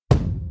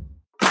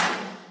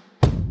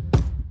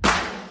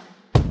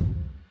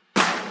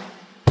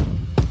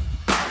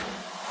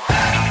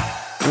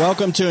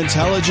Welcome to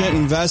Intelligent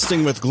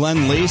Investing with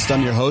Glenn Least.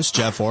 I'm your host,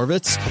 Jeff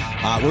Horvitz.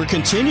 We're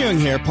continuing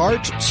here,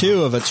 part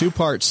 2 of a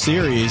 2-part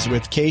series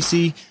with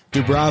Casey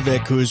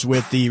Dubravcic, who's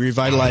with the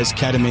Revitalized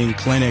Ketamine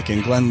Clinic,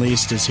 and Glenn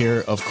Least is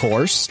here, of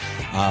course.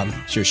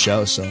 It's your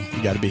show, so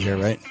you got to be here,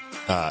 right?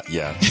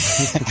 Yeah.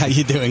 How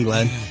you doing,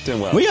 Glenn?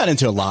 Doing well. We got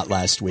into a lot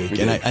last week,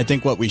 and I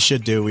think what we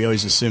should do, we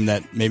always assume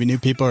that maybe new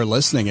people are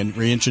listening, and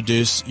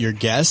reintroduce your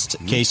guest,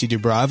 Casey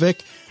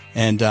Dubravcic,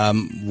 and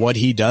what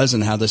he does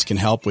and how this can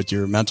help with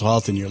your mental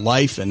health in your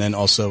life, and then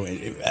also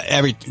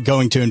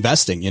going to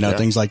investing,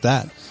 things like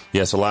that.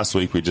 Yeah. So last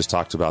week we just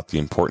talked about the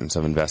importance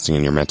of investing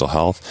in your mental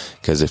health,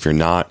 because if your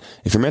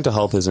mental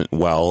health isn't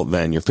well,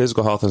 then your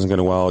physical health isn't going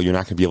to well. You're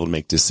not going to be able to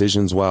make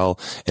decisions well,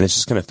 and it's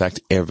just going to affect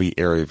every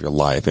area of your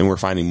life. And we're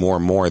finding more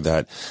and more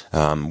that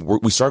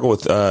we struggle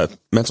with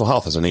mental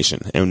health as a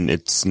nation, and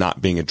it's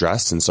not being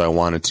addressed. And so I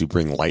wanted to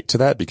bring light to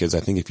that, because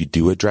I think if you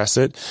do address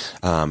it,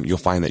 you'll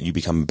find that you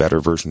become a better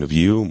version of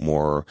you,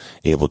 more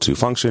able to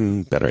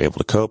function, better able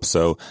to cope.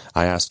 So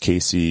I asked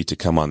Casey to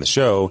come on the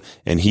show,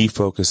 and he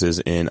focuses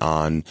in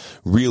on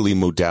really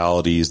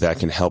modalities that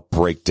can help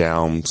break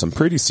down some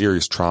pretty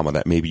serious trauma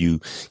that maybe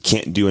you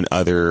can't do in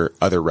other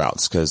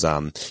routes. Because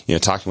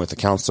talking with a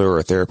counselor or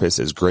a therapist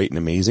is great and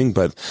amazing,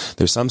 but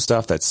there's some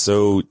stuff that's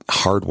so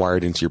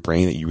hardwired into your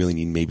brain that you really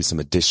need maybe some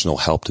additional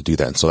help to do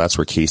that. And so that's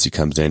where Casey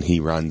comes in.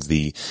 He runs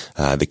the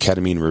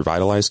Ketamine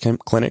Revitalized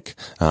Clinic.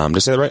 Did I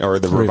say that right? Or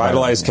the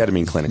Revitalized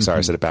Ketamine Clinic. Sorry,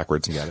 I said it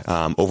backwards. You got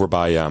it. Over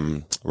by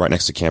right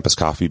next to Campus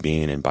Coffee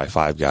Bean and by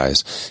Five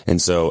Guys.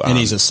 And so and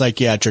he's a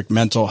psychiatric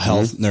mental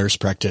health nurse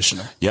practitioner.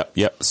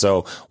 Yep.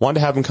 So wanted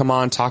to have him come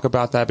on, talk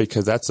about that,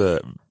 because that's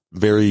a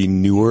very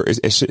newer,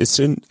 I shouldn't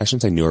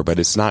say newer, but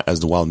it's not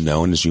as well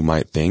known as you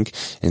might think.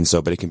 And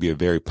so, but it can be a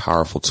very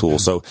powerful tool.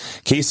 So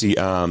Casey,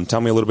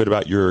 tell me a little bit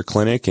about your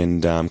clinic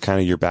and,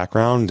 kind of your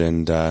background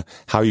and,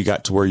 how you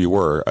got to where you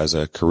were as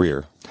a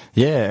career.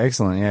 Yeah,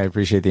 excellent. Yeah, I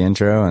appreciate the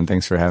intro, and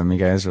thanks for having me,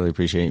 guys. Really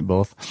appreciate you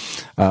both.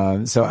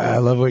 So I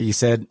love what you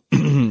said,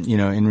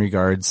 in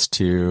regards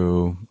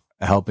to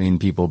helping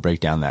people break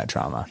down that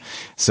trauma.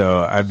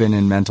 So I've been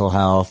in mental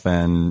health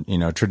and,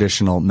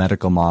 traditional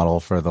medical model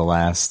for the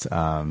last,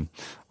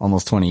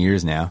 almost 20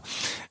 years now.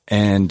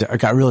 And I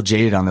got real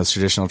jaded on those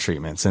traditional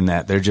treatments, in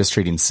that they're just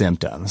treating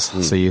symptoms.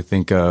 So you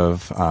think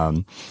of,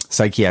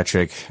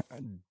 psychiatric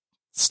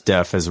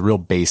stuff as real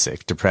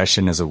basic.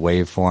 Depression is a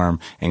waveform.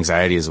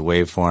 Anxiety is a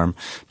waveform.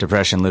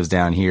 Depression lives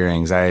down here.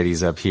 Anxiety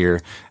is up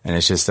here. And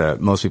it's just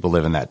most people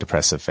live in that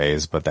depressive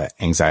phase, but that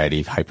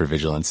anxiety,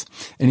 hypervigilance.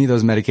 Any of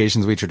those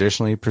medications we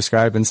traditionally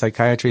prescribe in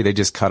psychiatry, they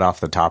just cut off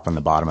the top and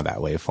the bottom of that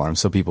waveform.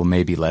 So people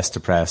may be less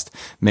depressed,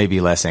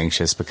 maybe less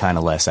anxious, but kind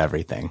of less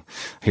everything.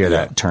 Hear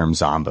that term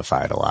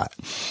zombified a lot.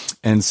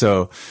 And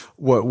so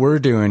what we're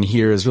doing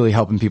here is really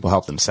helping people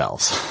help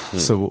themselves.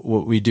 So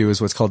what we do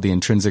is what's called the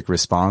intrinsic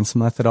response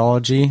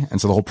methodology.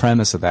 And so the whole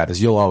premise of that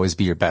is you'll always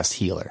be your best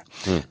healer.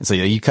 And so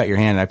you cut your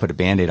hand and I put a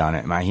Band-Aid on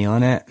it. Am I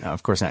healing it? No,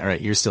 of course not.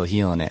 Right. You're still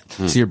healing it.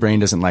 So your brain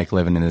doesn't like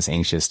living in this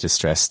anxious,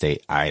 distressed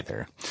state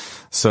either.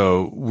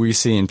 So we're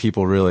seeing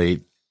people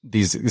really,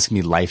 this can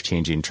be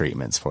life-changing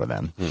treatments for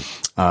them.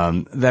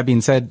 That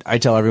being said, I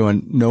tell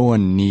everyone, no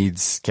one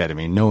needs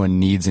ketamine. No one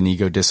needs an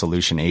ego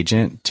dissolution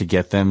agent to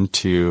get them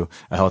to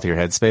a healthier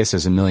headspace.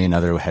 There's a million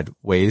other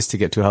ways to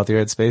get to a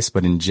healthier headspace,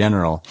 but in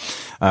general,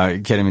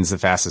 ketamine is the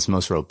fastest,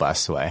 most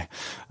robust way.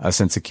 A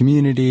sense of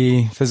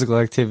community, physical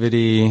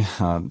activity,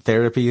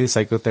 therapy,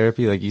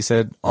 psychotherapy, like you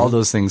said, all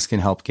those things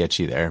can help get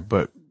you there.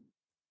 But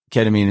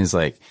ketamine is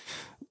like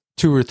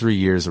 2 or 3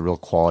 years of real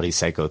quality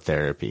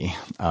psychotherapy,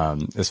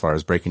 as far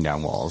as breaking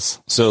down walls.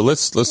 So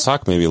let's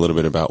talk maybe a little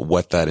bit about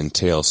what that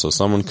entails. So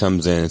someone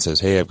comes in and says,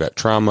 hey, I've got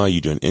trauma.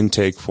 You do an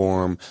intake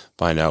form,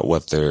 find out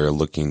what they're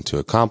looking to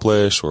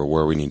accomplish or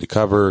where we need to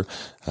cover.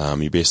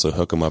 You basically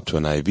hook them up to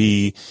an IV,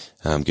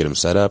 get them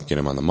set up, get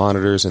them on the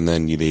monitors, and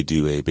then they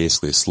do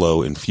basically a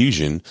slow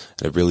infusion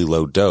at a really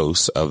low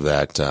dose of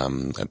that,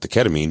 at the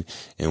ketamine,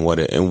 and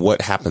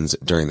what happens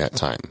during that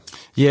time.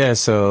 Yeah.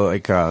 So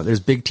there's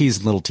big T's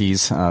and little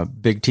T's.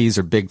 Big T's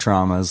are big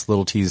traumas.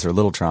 Little T's are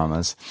little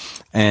traumas.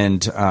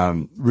 And,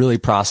 really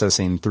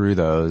processing through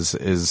those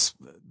is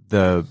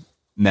the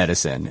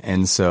medicine.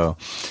 And so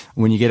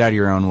when you get out of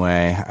your own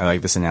way, I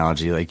like this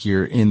analogy, like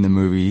you're in the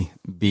movie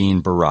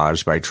being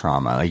barraged by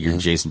trauma, like you're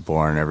Jason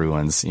Bourne,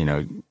 everyone's,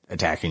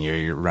 attacking you,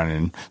 you're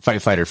running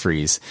fight, flight, or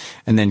freeze.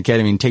 And then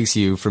ketamine takes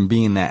you from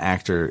being that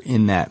actor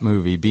in that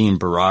movie, being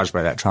barraged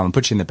by that trauma,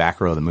 puts you in the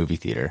back row of the movie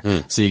theater.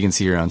 So you can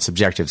see your own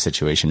subjective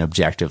situation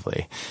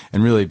objectively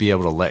and really be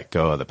able to let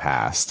go of the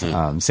past,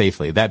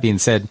 safely. That being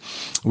said,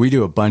 we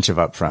do a bunch of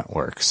upfront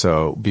work.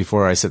 So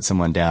before I sit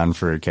someone down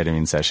for a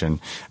ketamine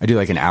session, I do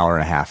like an hour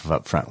and a half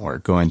of upfront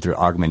work, going through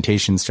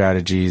augmentation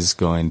strategies,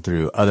 going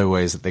through other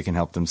ways that they can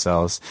help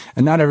themselves.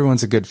 And not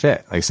everyone's a good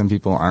fit. Like some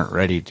people aren't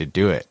ready to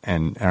do it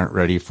and aren't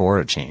ready for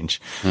a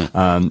change.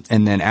 And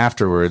then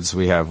afterwards,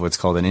 we have what's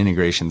called an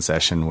integration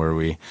session where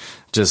we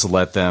just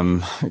let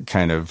them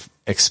kind of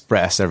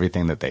express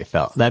everything that they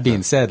felt. That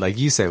being said, like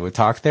you said, with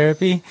talk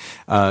therapy,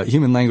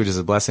 human language is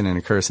a blessing and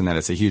a curse in that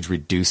it's a huge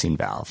reducing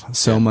valve.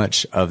 So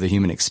much of the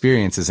human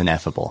experience is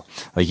ineffable.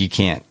 Like you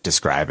can't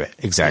describe it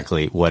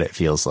exactly what it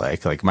feels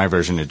like. Like my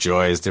version of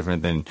joy is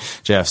different than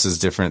Jeff's, is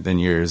different than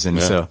yours.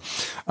 And so,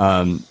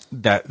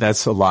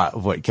 that's a lot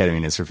of what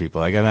ketamine is for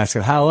people. Like I'm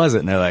asking, how was it?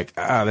 And they're like,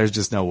 there's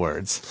just no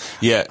words.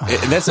 Yeah.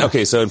 And that's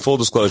okay. So in full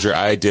disclosure,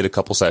 I did a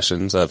couple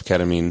sessions of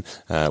ketamine,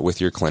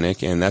 with your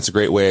clinic. And that's a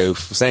great way of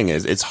saying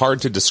it. It's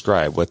hard to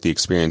describe what the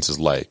experience is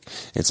like.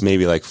 It's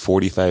maybe like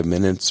 45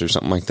 minutes or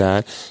something like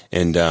that.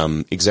 And,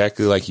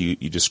 exactly like you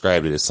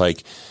described it. It's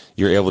like,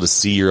 you're able to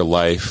see your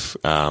life,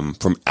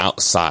 from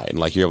outside.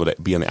 Like you're able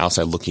to be on the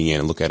outside looking in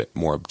and look at it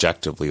more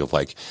objectively of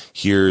like,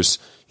 here's,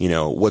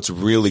 what's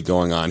really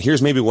going on.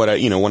 Here's maybe what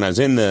when I was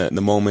in the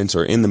moment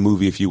or in the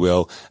movie, if you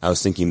will, I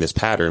was thinking this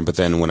pattern, but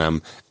then when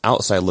I'm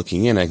outside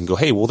looking in, I can go,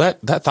 hey, well,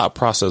 that thought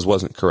process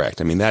wasn't correct.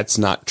 I mean, that's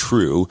not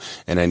true.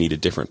 And I need a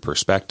different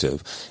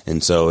perspective.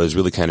 And so it was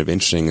really kind of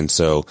interesting. And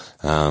so,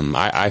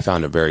 I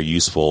found it very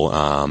useful.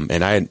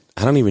 And I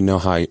don't even know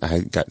how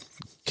I got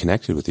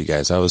connected with you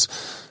guys. I was,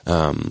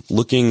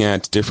 looking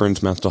at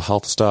different mental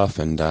health stuff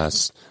and,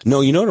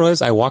 no, you know what it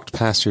was? I walked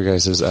past your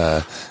guys'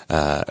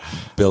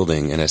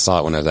 building and I saw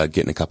it when I was out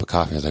getting a cup of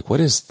coffee. I was like, what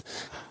is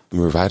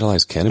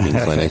Revitalized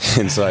Ketamine Clinic?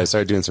 And so I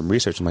started doing some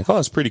research. I'm like, oh,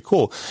 that's pretty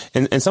cool.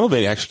 And some of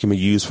it actually can be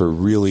used for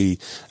really,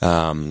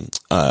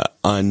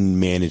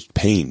 unmanaged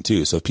pain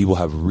too. So if people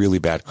have really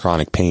bad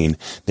chronic pain,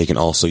 they can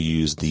also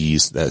use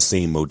that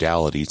same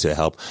modality to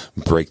help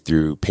break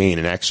through pain.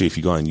 And actually, if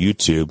you go on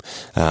YouTube,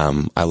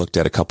 I looked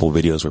at a couple of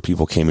videos where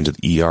people came into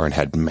the ER and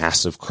had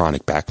massive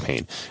chronic back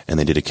pain and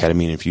they did a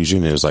ketamine infusion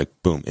and it was like,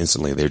 boom,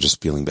 instantly they're just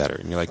feeling better.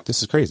 And you're like,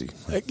 this is crazy.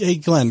 Hey,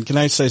 Glenn, can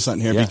I say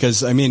something here? Yeah.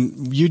 Because I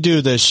mean, you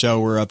do this show,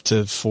 we're up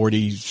to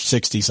 40,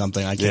 60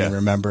 something. I can't even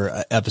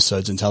remember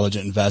episodes,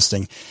 Intelligent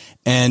Investing.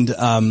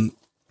 And,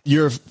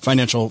 you're a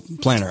financial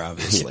planner,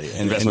 obviously.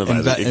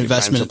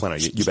 Investment planner.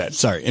 You bet.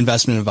 Sorry,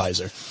 investment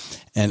advisor.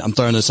 And I'm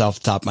throwing this off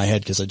the top of my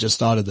head because I just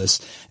thought of this.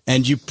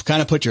 And you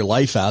kind of put your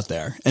life out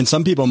there. And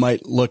some people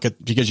might look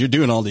at, because you're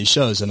doing all these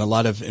shows and a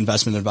lot of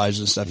investment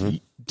advisors and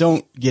stuff,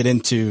 don't get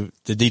into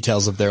the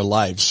details of their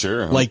lives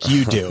like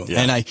you do.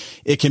 And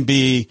it can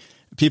be,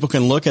 people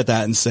can look at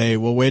that and say,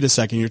 well, wait a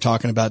second, you're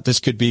talking about, this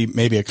could be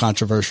maybe a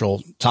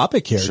controversial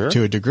topic here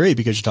to a degree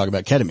because you're talking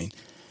about ketamine.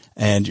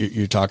 And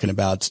you're talking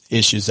about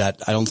issues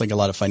that I don't think a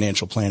lot of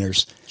financial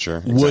planners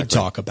would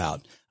talk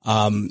about.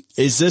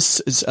 Is this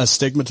a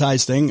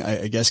stigmatized thing?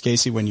 I guess,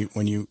 Casey, when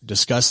you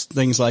discuss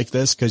things like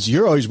this, because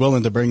you're always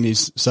willing to bring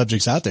these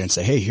subjects out there and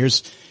say, hey,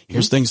 here's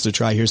things to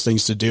try, here's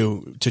things to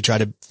do to try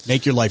to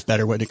make your life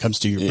better when it comes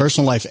to your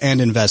personal life and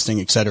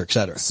investing, et cetera, et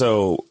cetera.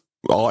 So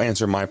I'll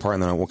answer my part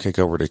and then we'll kick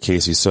over to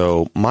Casey.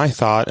 So my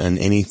thought on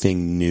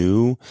anything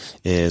new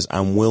is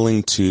I'm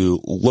willing to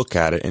look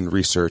at it and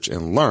research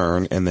and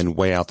learn and then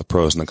weigh out the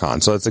pros and the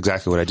cons. So that's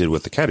exactly what I did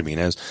with the ketamine.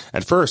 As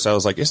at first I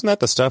was like, isn't that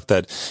the stuff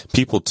that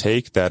people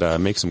take that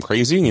makes them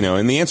crazy?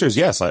 And the answer is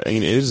yes. I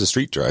mean, it is a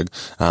street drug,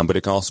 but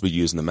it can also be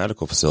used in the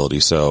medical facility.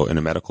 So in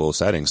a medical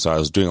setting. So I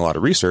was doing a lot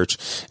of research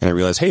and I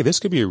realized, hey,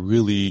 this could be a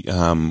really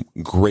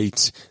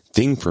great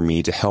thing for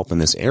me to help in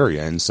this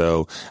area. And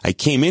so I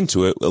came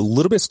into it a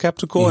little bit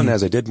skeptical. And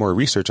as I did more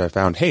research, I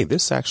found, hey,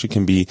 this actually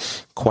can be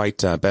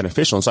quite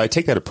beneficial. And so I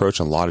take that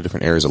approach in a lot of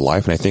different areas of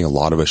life. And I think a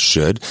lot of us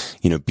should,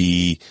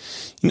 be,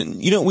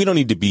 we don't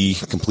need to be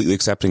completely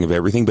accepting of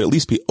everything, but at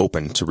least be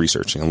open to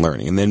researching and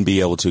learning and then be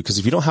able to, because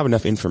if you don't have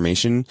enough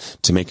information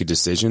to make a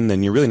decision,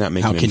 then you're really not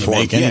making an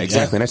informed. Yeah,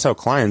 exactly. And I tell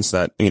clients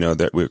that,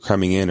 that we're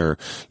coming in or,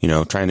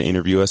 trying to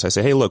interview us, I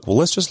say, hey, look, well,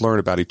 let's just learn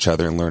about each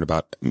other and learn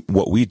about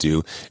what we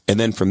do. And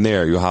then from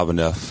there, you'll have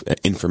enough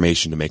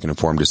information to make an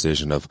informed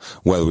decision of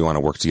whether we want to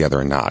work together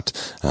or not.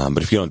 But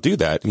if you don't do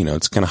that,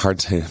 it's kind of hard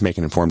to make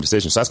an informed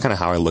decision. So that's kind of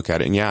how I look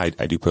at it. And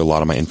I do put a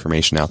lot of my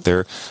information out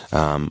there.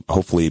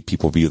 Hopefully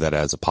people view that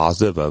as a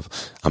positive of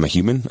I'm a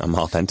human, I'm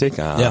authentic,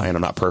 and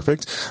I'm not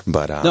perfect.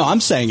 But no,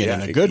 I'm saying it in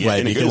a good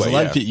way because a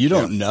lot of people, you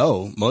don't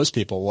know most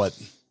people what.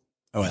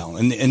 Well,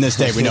 in this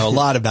day, we know a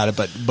lot about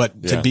it,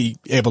 but to be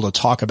able to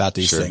talk about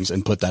these things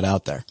and put that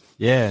out there.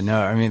 Yeah,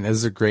 no, I mean,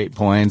 those are great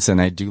points.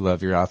 And I do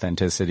love your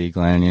authenticity,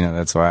 Glenn.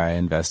 That's why I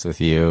invest with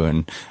you.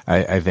 And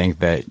I think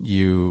that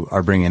you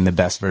are bringing the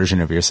best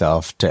version of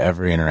yourself to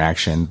every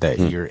interaction that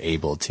you're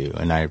able to.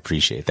 And I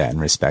appreciate that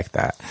and respect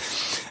that.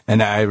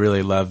 And I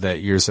really love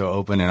that you're so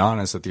open and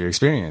honest with your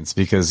experience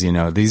because,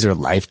 these are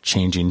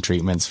life-changing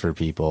treatments for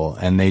people.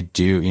 And they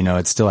do,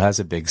 it still has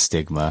a big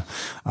stigma,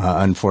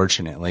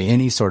 unfortunately.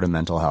 Any sort of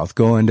mental health.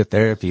 Go into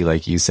therapy,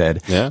 like you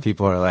said. Yeah.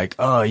 People are like,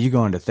 oh, you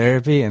go into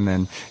therapy? And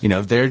then,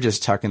 they're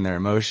just tucking their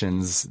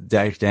emotions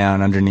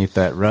down underneath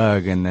that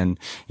rug. And then,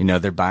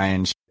 they're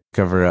buying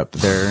cover up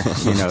their,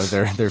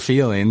 their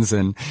feelings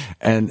and,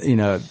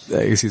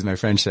 excuse my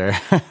French there,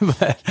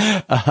 but,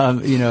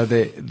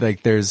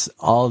 there's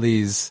all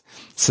these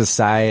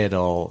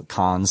societal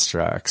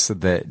constructs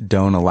that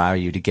don't allow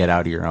you to get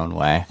out of your own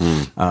way.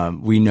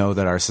 We know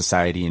that our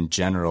society in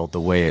general, the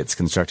way it's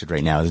constructed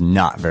right now, is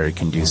not very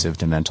conducive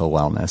to mental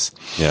wellness.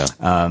 Yeah.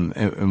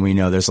 And we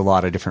know there's a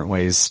lot of different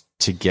ways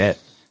to get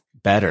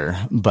better,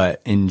 but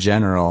in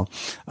general,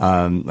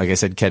 like I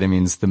said,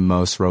 ketamine's the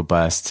most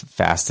robust,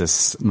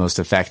 fastest, most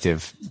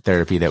effective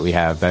therapy that we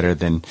have, better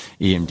than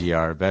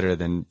EMDR, better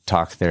than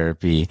talk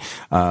therapy.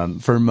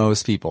 For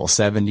most people,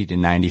 70 to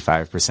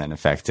 95%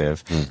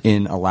 effective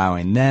in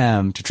allowing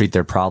them to treat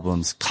their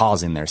problems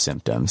causing their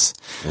symptoms.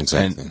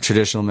 Exactly. And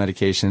traditional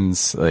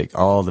medications, like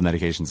all the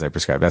medications I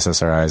prescribe,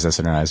 SSRIs,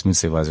 SNRIs, mood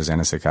stabilizers,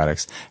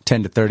 antipsychotics,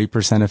 10 to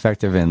 30%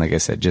 effective. And like I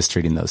said, just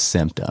treating those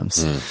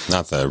symptoms.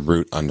 Not the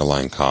root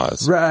underlying cause.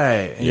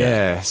 Right.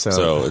 Yeah.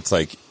 So it's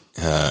like,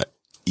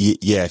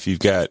 if you've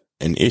got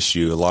an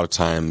issue, a lot of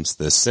times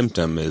the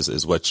symptom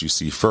is what you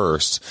see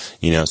first,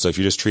 so if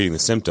you're just treating the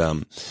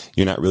symptom,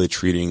 you're not really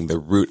treating the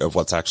root of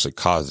what's actually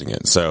causing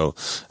it. So,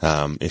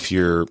 if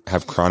you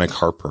have chronic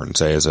heartburn,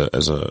 say as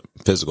a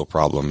physical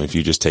problem, if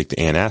you just take the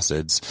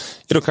antacids,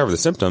 it'll cover the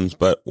symptoms,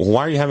 but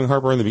why are you having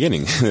heartburn in the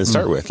beginning to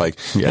start with?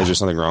 Is there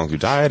something wrong with your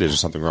diet? Is there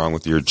something wrong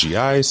with your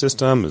GI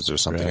system? Is there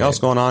something else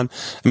going on?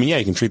 I mean,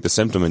 you can treat the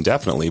symptom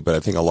indefinitely, but I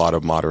think a lot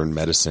of modern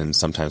medicine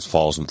sometimes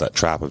falls into that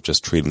trap of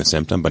just treating the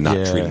symptom, but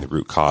not treating the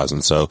root cause.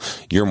 And so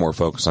you're more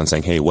focused on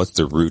saying, hey, what's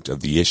the root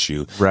of the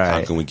issue? Right.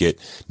 How can we get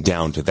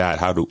down to that?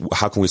 How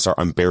can we start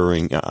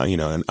unburying,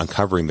 and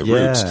uncovering the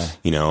roots,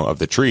 of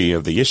the tree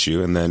of the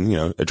issue, and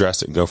then,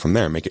 address it and go from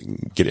there,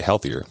 get it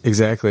healthier.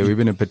 Exactly. We've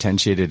been a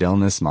potentiated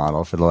illness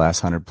model for the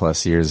last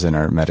 100+ years in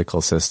our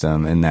medical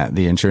system, in that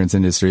the insurance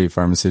industry,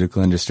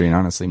 pharmaceutical industry, and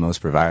honestly,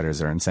 most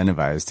providers are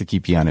incentivized to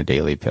keep you on a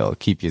daily pill,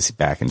 keep you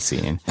back and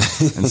seeing.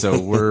 And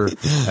so we're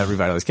at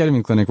Revitalized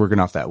Ketamine Clinic working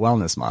off that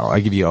wellness model. I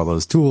give you all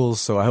those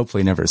tools, so I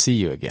hopefully never see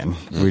you again.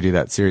 We do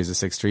that series of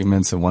 6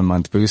 treatments, a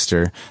 1-month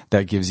booster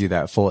that gives you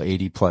that full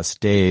 80+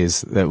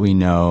 days that we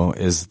know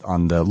is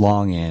on the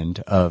long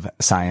end of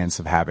science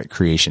of habit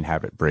creation,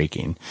 habit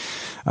breaking.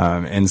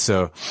 And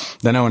so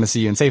then I want to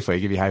see you in Safeway,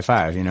 give you a high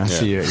five,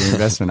 see you at your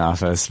investment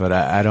office, but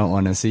I don't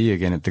want to see you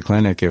again at the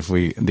clinic if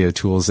the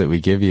tools that we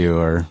give you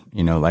are,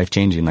 life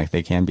changing like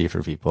they can be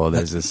for people.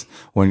 There's this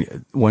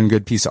one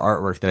good piece of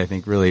artwork that I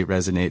think really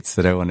resonates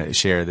that I want to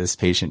share. This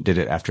patient did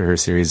it after her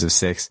series of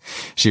 6.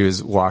 She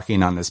was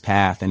walking on this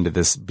path into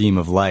this beam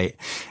of light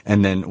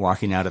and then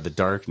walking out of the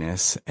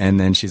darkness. And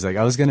then she's like,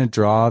 I was going to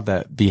draw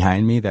that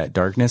behind me, that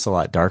darkness, a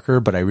lot darker,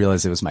 but I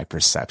realized it was my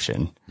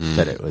perception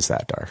that it was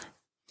that dark.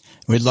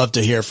 We'd love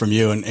to hear from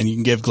you, and you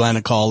can give Glenn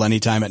a call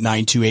anytime at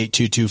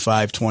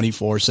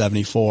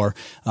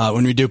 928-225-2474.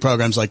 When we do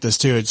programs like this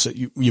too, it's,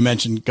 you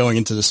mentioned going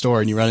into the store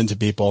and you run into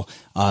people.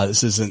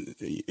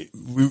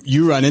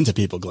 You run into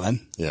people,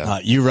 Glenn. Yeah.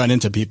 You run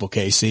into people,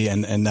 Casey,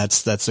 and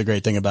that's the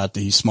great thing about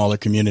the smaller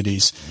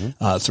communities,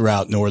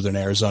 throughout northern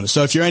Arizona.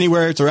 So if you're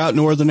anywhere throughout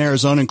northern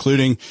Arizona,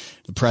 including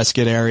the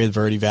Prescott area, the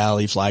Verde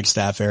Valley,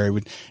 Flagstaff area,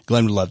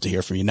 Glenn would love to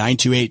hear from you.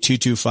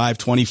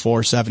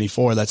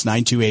 928-225-2474. That's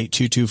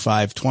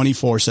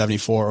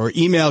 928-225-2474, or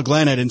email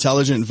Glenn at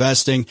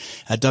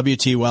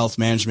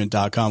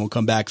intelligentinvesting@wtwealthmanagement.com. We'll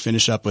come back,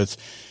 finish up with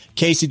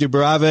Casey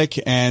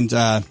Dubravcic, and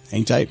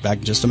hang tight. Back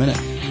in just a minute.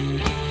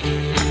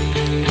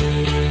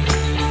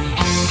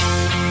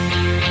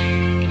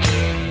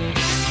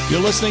 You're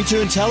listening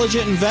to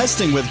Intelligent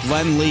Investing with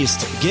Glenn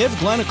Least. Give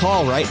Glenn a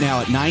call right now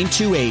at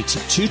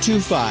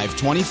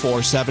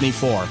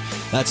 928-225-2474.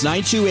 That's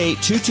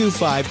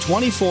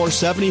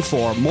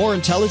 928-225-2474. More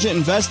Intelligent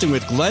Investing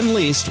with Glenn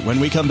Least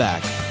when we come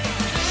back.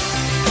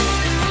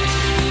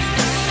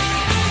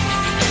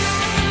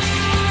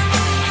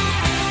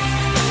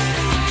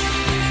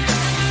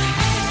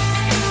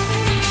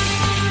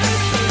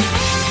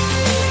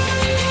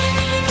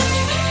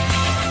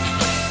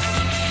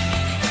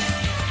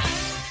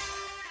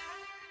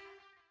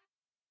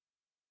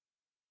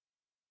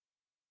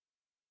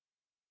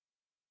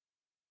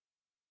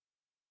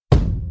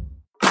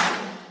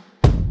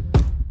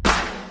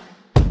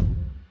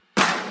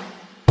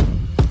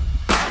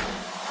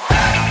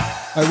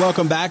 All right,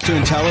 welcome back to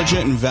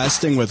Intelligent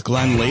Investing with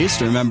Glenn Least.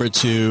 Remember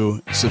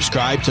to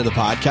subscribe to the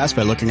podcast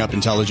by looking up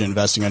Intelligent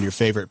Investing on your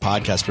favorite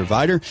podcast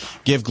provider.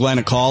 Give Glenn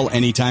a call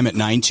anytime at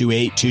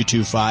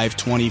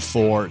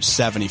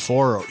 928-225-2474,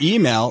 or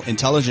email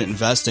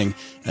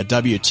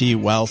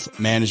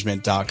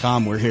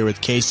intelligentinvesting@wtwealthmanagement.com. We're here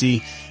with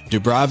Casey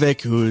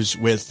Dubravcic, who's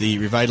with the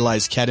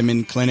Revitalized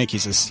Ketamine Clinic.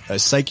 He's a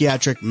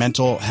psychiatric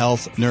mental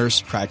health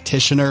nurse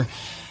practitioner.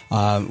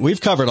 We've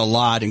covered a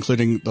lot,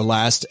 including the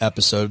last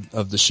episode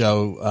of the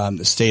show,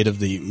 the state of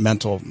the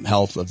mental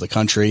health of the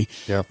country.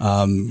 Yeah.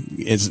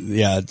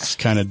 It's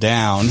kind of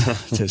down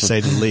to say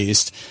the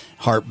least.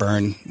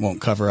 Heartburn won't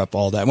cover up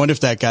all that. I wonder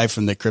if that guy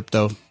from the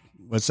crypto,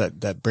 what's that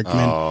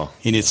Brickman? Oh.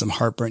 He needs some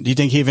heartburn. Do you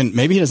think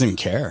maybe he doesn't even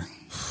care?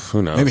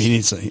 who knows? Maybe he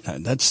needs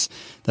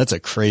that's a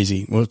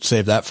crazy, we'll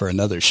save that for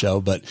another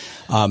show. But,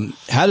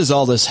 how does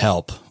all this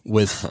help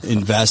with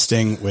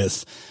investing,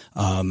 with,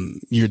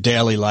 your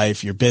daily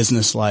life, your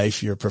business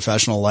life, your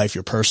professional life,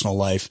 your personal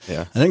life?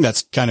 Yeah. I think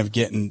that's kind of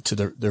getting to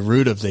the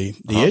root of the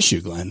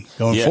issue, Glenn,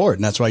 going forward.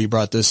 And that's why you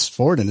brought this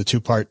forward in a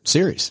 2-part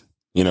series.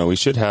 You know, we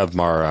should have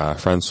our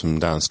friends from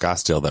down in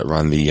Scottsdale that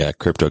run the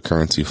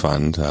cryptocurrency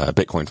fund,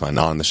 Bitcoin fund,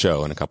 on the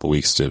show in a couple of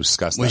weeks to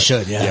discuss that. We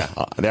should, Yeah,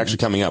 they're actually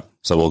coming up,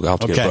 so we'll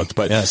have to get it booked.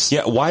 But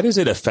yeah, why does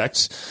it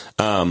affect,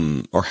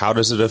 or how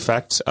does it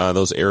affect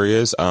those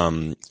areas?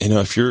 You know,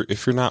 if you're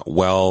not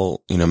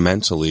well, you know,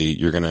 mentally,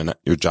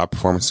 your job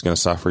performance is gonna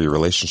suffer, your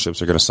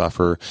relationships are gonna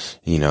suffer.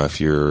 You know,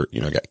 if you're,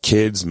 you know, got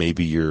kids,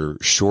 maybe you're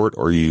short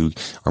or you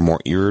are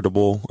more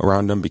irritable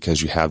around them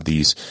because you have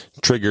these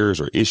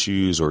triggers or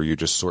issues, or you're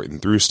just sorting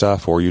through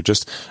stuff, or you're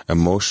just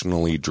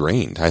emotionally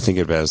drained. I think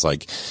of it as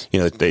like, you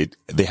know, they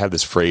have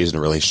this phrase in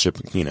a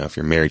relationship, you know, if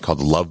you're married, called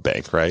the love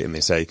bank, right? And they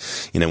say,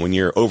 you know, when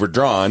you're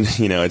overdrawn,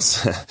 you know,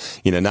 it's,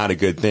 you know, not a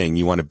good thing.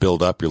 You want to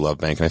build up your love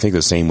bank. And I think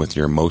the same with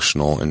your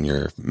emotional and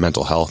your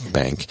mental health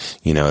bank.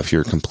 You know, if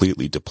you're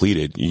completely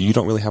depleted, you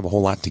don't really have a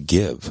whole lot to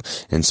give.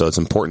 And so it's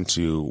important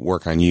to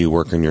work on you,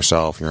 work on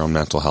yourself, your own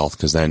mental health,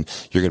 because then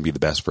you're going to be the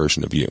best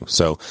version of you.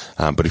 So,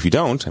 but if you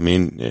don't, I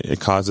mean,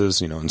 it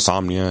causes, you know,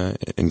 insomnia,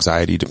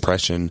 anxiety,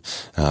 depression,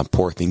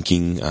 poor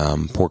thinking,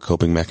 poor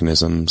coping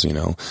mechanisms. You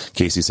know,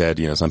 Casey said,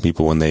 you know, some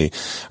people, when they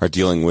are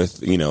dealing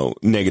with, you know,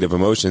 negative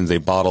emotions, they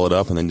bottle it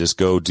up and then just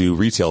go do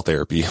retail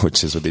therapy,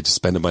 which is where they just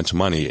spend a bunch of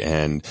money.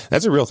 And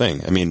that's a real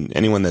thing. I mean,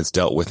 anyone that's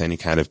dealt with any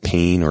kind of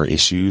pain or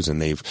issues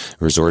and they've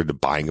resorted to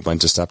buying a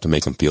bunch of stuff to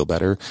make them feel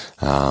better,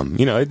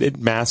 you know, it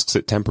masks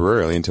it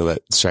temporarily until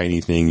that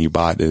shiny thing you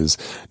bought is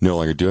no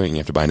longer doing. You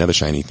have to buy another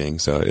shiny thing.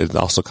 So it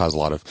also causes a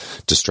lot of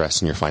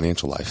distress in your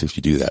financial life if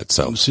you do that.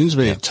 So it seems to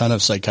be a ton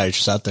of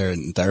psychiatrists out there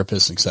and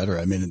therapists, et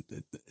cetera. I mean,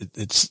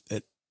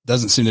 it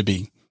doesn't seem to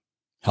be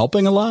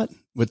helping a lot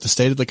with the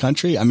state of the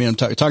country. I mean, I'm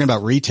talking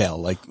about retail,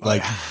 like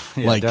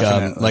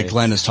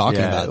Glenn is talking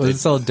about. Well,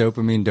 it's all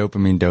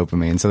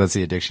dopamine. So that's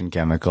the addiction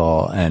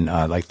chemical. And,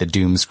 like the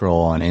doom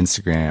scroll on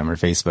Instagram or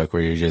Facebook,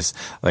 where you're just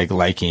like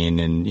liking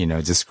and, you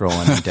know, just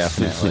scrolling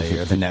indefinitely,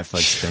 or the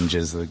Netflix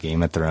binges of the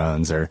Game of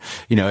Thrones, or,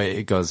 you know,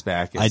 it goes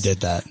back. I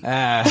did that.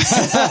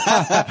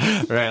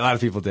 Right. A lot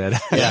of people did.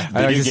 Yeah.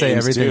 I like to say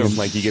everything. Too,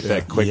 like you get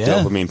that quick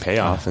dopamine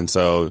payoff. And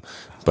so,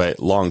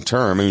 but long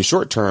term, I mean,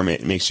 short term,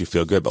 it makes you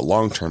feel good, but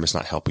long term, it's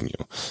not helping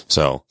you.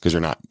 So, cause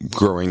you're not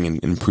growing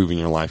and improving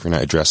your life, you're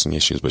not addressing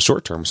issues. But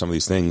short term, some of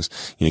these things,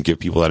 you know, give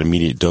people that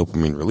immediate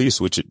dopamine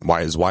release, which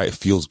is why it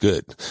feels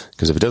good.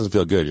 Cause if it doesn't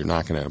feel good, you're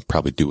not going to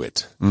probably do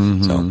it.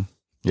 Mm-hmm. So.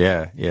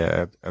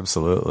 Yeah,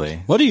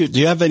 absolutely. What do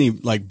you have any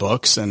like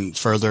books and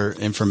further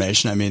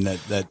information? I mean,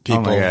 that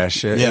people. Oh my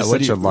gosh. It's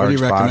such a large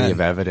body of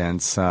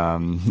evidence,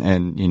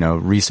 and, you know,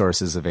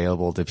 resources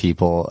available to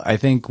people. I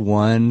think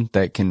one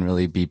that can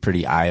really be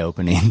pretty eye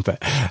opening,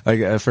 but like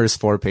the first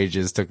 4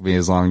 pages took me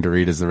as long to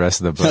read as the rest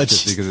of the book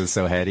just because it's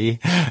so heady.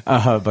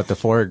 But the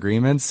 4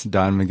 agreements,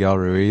 Don Miguel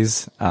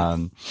Ruiz.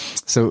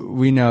 So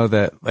we know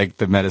that like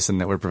the medicine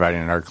that we're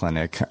providing in our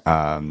clinic,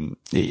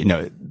 you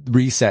know,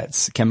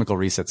 chemical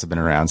resets have been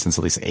around since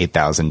at least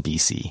 8,000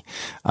 BC.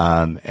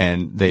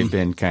 And they've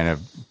been kind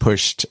of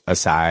pushed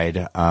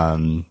aside,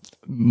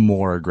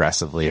 more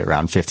aggressively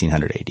around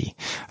 1500 AD.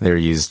 They were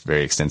used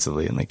very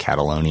extensively in like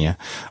Catalonia.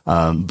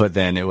 But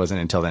then it wasn't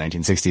until the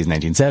 1960s,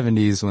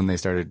 1970s when they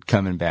started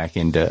coming back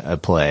into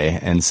play.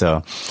 And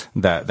so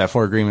that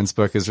 4 Agreements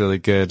book is really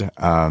good.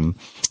 I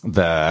don't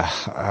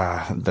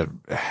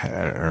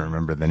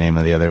remember the name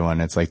of the other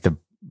one. It's like the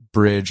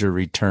Bridge or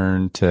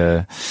Return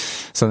to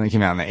something that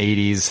came out in the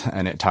 80s,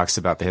 and it talks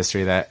about the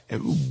history of that.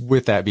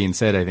 With that being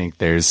said, I think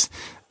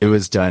it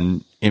was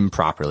done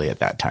improperly at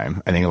that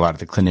time. I think a lot of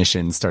the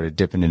clinicians started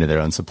dipping into their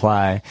own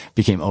supply,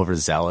 became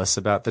overzealous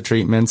about the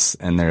treatments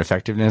and their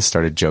effectiveness,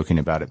 started joking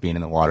about it being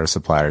in the water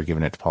supply or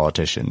giving it to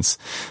politicians.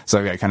 So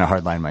I've got kind of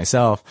hardline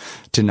myself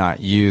to not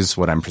use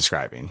what I'm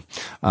prescribing.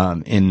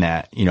 In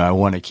that, you know, I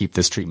want to keep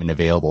this treatment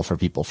available for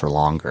people for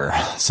longer.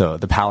 So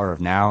The Power of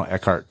Now,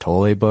 Eckhart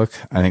Tolle book,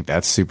 I think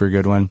that's a super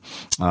good one.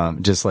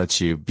 Just lets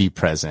you be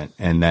present.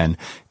 And then,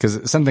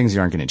 cause some things you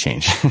aren't going to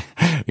change.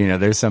 You know,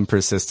 there's some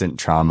persistent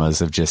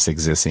traumas of just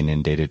existing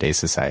in day-to-day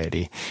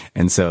society.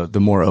 And so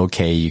the more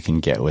okay you can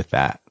get with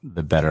that,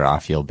 the better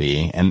off you'll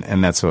be.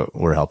 And that's what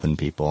we're helping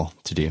people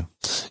to do.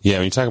 Yeah,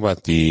 when you talk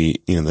about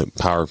the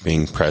power of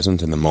being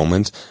present in the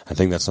moment, I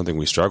think that's something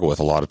we struggle with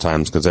a lot of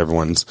times because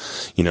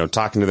everyone's, you know,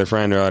 talking to their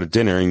friend or out at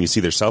dinner and you see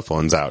their cell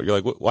phones out.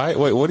 You're like, what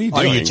are you doing?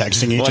 Are you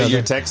texting each other?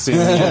 You're texting,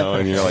 you know,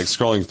 and you're like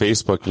scrolling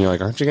Facebook and you're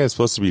like, aren't you guys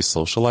supposed to be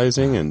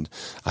socializing? And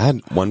I had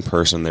one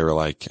person, they were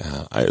like,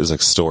 it was like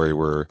a story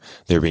where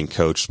they were being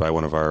coached by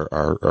one of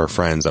our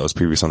friends that was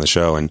previous on the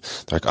show. And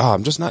they're like, oh,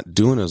 I'm just not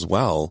doing as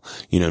well,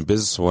 you know, in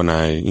business when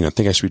I, you know,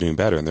 think I should be doing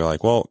better. And they're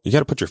like, well, you got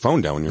to put your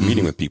phone down when you're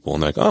meeting with people.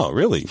 And they're like, oh,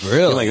 really? immediately.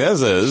 Really? Like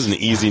this is an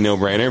easy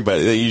no-brainer,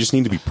 but you just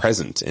need to be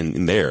present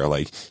in there.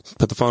 Like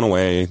put the phone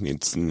away.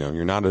 It's,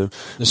 you're not a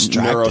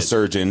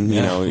neurosurgeon.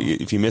 Yeah.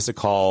 If you miss a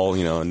call,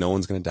 no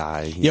one's going to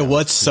die.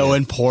 What's so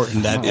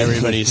important that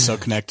everybody is so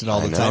connected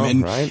all the time.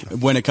 And right?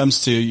 when it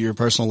comes to your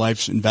personal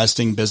life,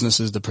 investing,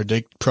 businesses,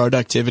 the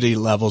productivity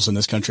levels in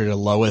this country are the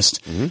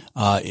lowest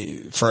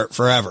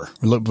forever.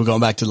 We're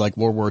going back to like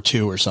World War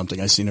II or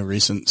something. I seen a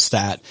recent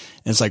stat.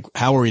 And it's like,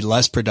 how are we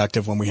less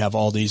productive when we have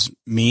all these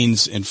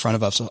means in front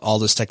of us, all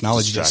this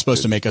technology that's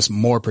supposed to make us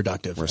more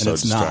productive? We're and so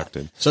it's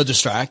distracted. not. So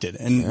distracted.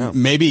 And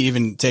maybe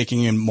even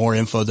taking in more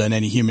info than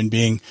any human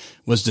being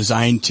was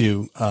designed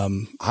to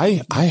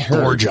I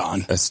heard gorge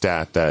on. A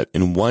stat that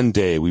in one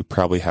day we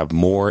probably have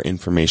more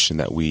information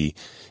that we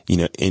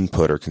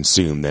input or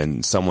consume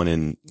than someone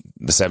in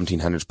the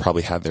 1700s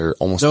probably had their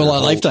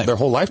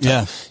whole lifetime.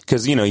 Yeah.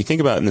 Because, you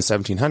think about in the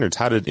 1700s,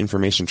 how did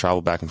information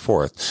travel back and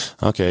forth?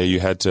 Okay.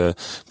 You had to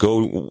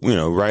go,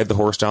 ride the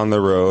horse down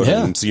the road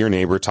and see your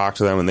neighbor, talk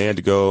to them, and they had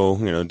to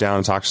go, down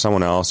and talk to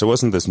someone else. It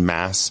wasn't this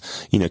mass,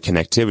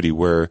 connectivity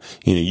where,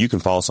 you can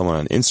follow someone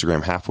on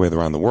Instagram halfway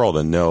around the world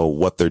and know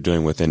what they're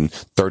doing within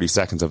 30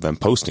 seconds of them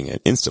posting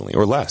it instantly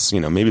or less.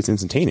 Maybe it's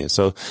instantaneous.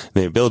 So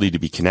the ability to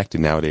be connected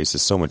nowadays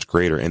is so much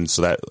greater. And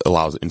so that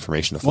allows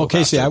information to flow. Well,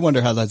 Casey, faster. I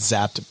wonder how that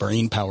zapped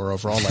brain power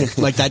overall.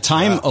 Like that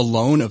time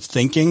alone of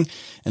thinking.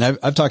 And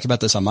I've talked about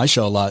this on my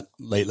show a lot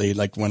lately.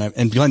 Like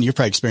and Glenn, you've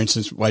probably experienced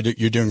this while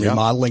you're doing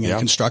remodeling and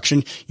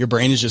construction. Your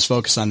brain is just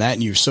focused on that,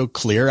 and you're so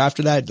clear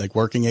after that, like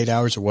working 8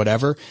 hours or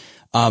whatever,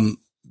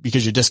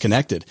 because you're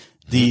disconnected.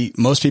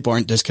 Most people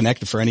aren't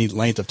disconnected for any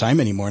length of time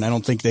anymore, and I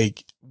don't think they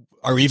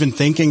are even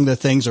thinking the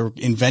things or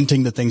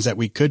inventing the things that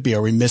we could be.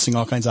 Are we missing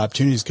all kinds of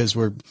opportunities because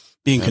we're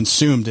being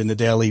consumed in the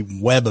daily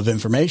web of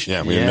information?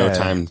 Yeah, we have no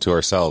time to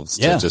ourselves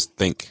to just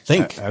think.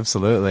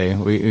 Absolutely.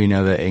 We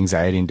know that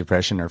anxiety and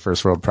depression are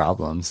first world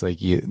problems. Like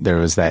there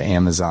was that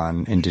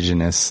Amazon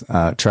indigenous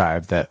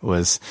tribe that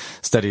was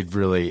studied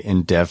really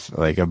in depth,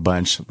 like a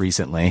bunch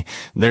recently.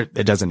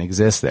 It doesn't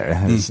exist there.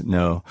 There's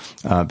no,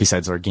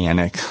 besides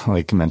organic,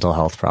 like mental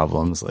health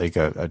problems, like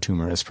a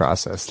tumorous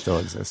process still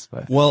exists.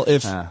 But well,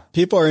 if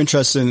people are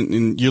interested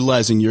in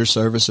utilizing your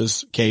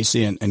services,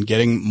 Casey, and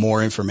getting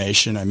more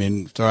information, I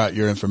mean, throw out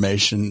your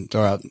information,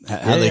 throw out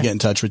how they get in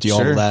touch with you,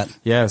 all of that.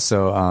 Yeah.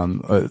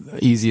 So,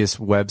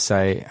 easiest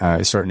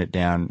website, sorting it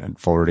down and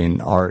forwarding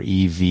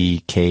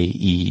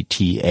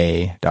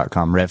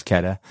REVKETA.com,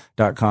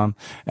 revketa.com.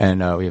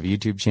 And, we have a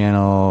YouTube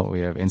channel. We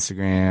have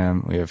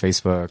Instagram. We have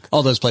Facebook.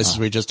 All those places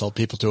we just told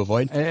people to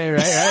avoid.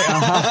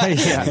 Right.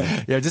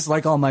 Yeah. Just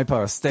like all my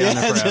posts. Stay on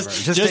there forever.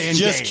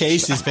 Just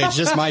Casey's page,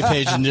 just my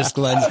page, and just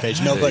Glenn's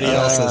page. Nobody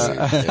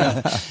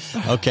else's.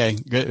 Okay.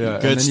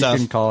 Good stuff.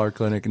 You can call our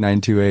clinic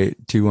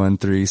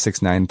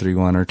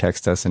 928-213-6931 or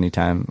text us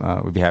anytime.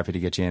 We'd be happy to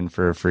get you in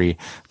for a free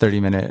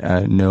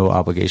 30-minute, no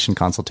obligation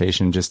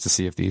consultation just to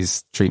see if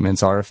these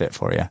treatments are a fit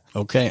for you.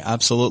 Okay.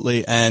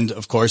 Absolutely. And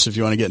of course, if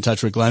you want to get in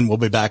touch with Glenn, we'll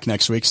be back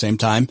next week, same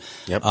time.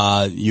 Yep.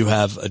 You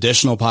have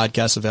additional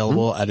podcasts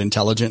available at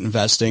Intelligent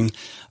Investing.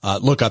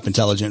 Look up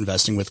Intelligent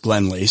Investing with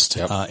Glenn Least,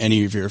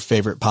 any of your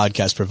favorite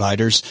podcast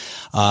providers.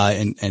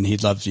 And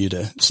he'd love you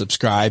to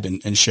subscribe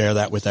and share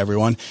that with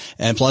everyone.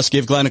 And plus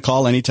give Glenn a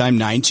call anytime,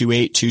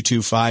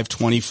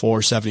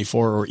 928-225-2474,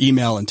 or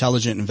email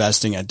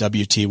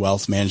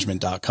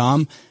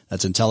intelligentinvesting@wtwealthmanagement.com.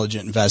 That's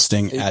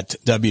intelligentinvesting at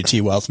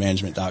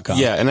wtwealthmanagement.com.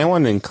 Yeah. And I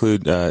want to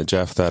include,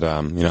 Jeff, that,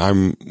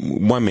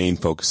 my main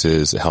focus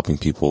is helping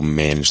people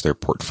manage their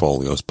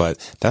portfolios, but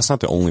that's not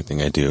the only thing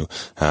I do.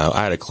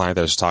 I had a client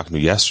that I was talking to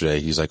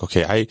yesterday. He's like,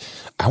 okay,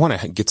 I want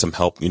to get some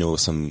help, with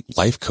some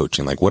life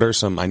coaching. Like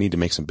I need to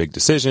make some big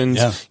decisions,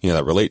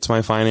 that relate to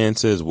my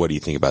finances. What do you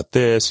think about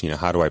this?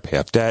 How do I pay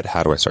off debt?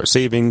 How do I start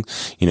saving?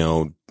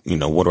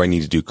 What do I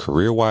need to do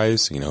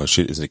career-wise?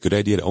 Is it a good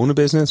idea to own a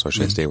business, or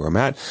should I stay where I'm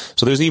at?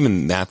 So there's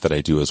even that I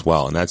do as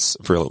well. And that's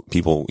for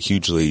people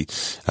hugely,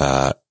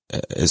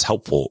 is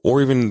helpful.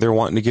 Or even they're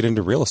wanting to get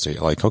into real estate.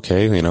 Like,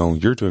 okay,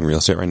 you're doing real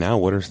estate right now.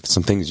 What are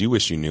some things you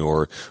wish you knew?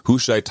 Or who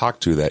should I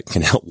talk to that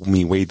can help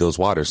me wade those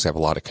waters? I have a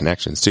lot of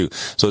connections too.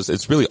 So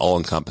it's really all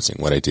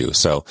encompassing what I do.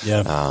 So,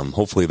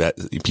 hopefully that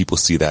people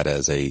see that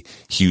as a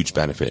huge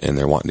benefit, and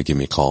they're wanting to give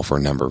me a call for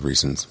a number of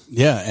reasons.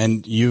 Yeah.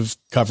 And you've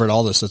covered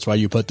all this. That's why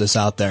you put this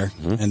out there.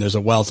 And there's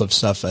a wealth of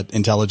stuff at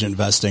Intelligent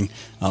Investing.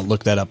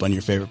 Look that up on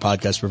your favorite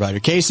podcast provider.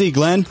 Casey,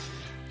 Glenn,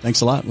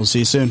 thanks a lot. We'll see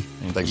you soon.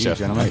 Thanks, Jeff.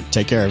 Gentlemen. All right,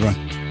 take care,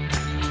 everyone.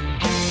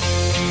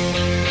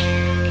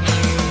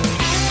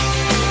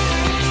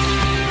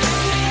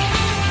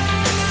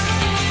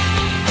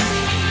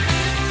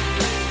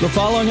 The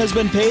following has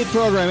been paid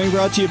programming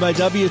brought to you by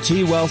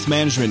WT Wealth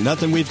Management.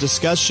 Nothing we've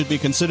discussed should be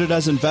considered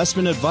as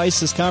investment advice.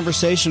 This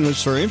conversation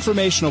was for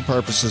informational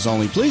purposes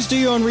only. Please do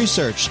your own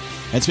research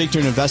and speak to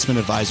an investment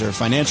advisor or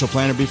financial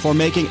planner before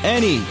making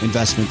any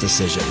investment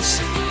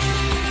decisions.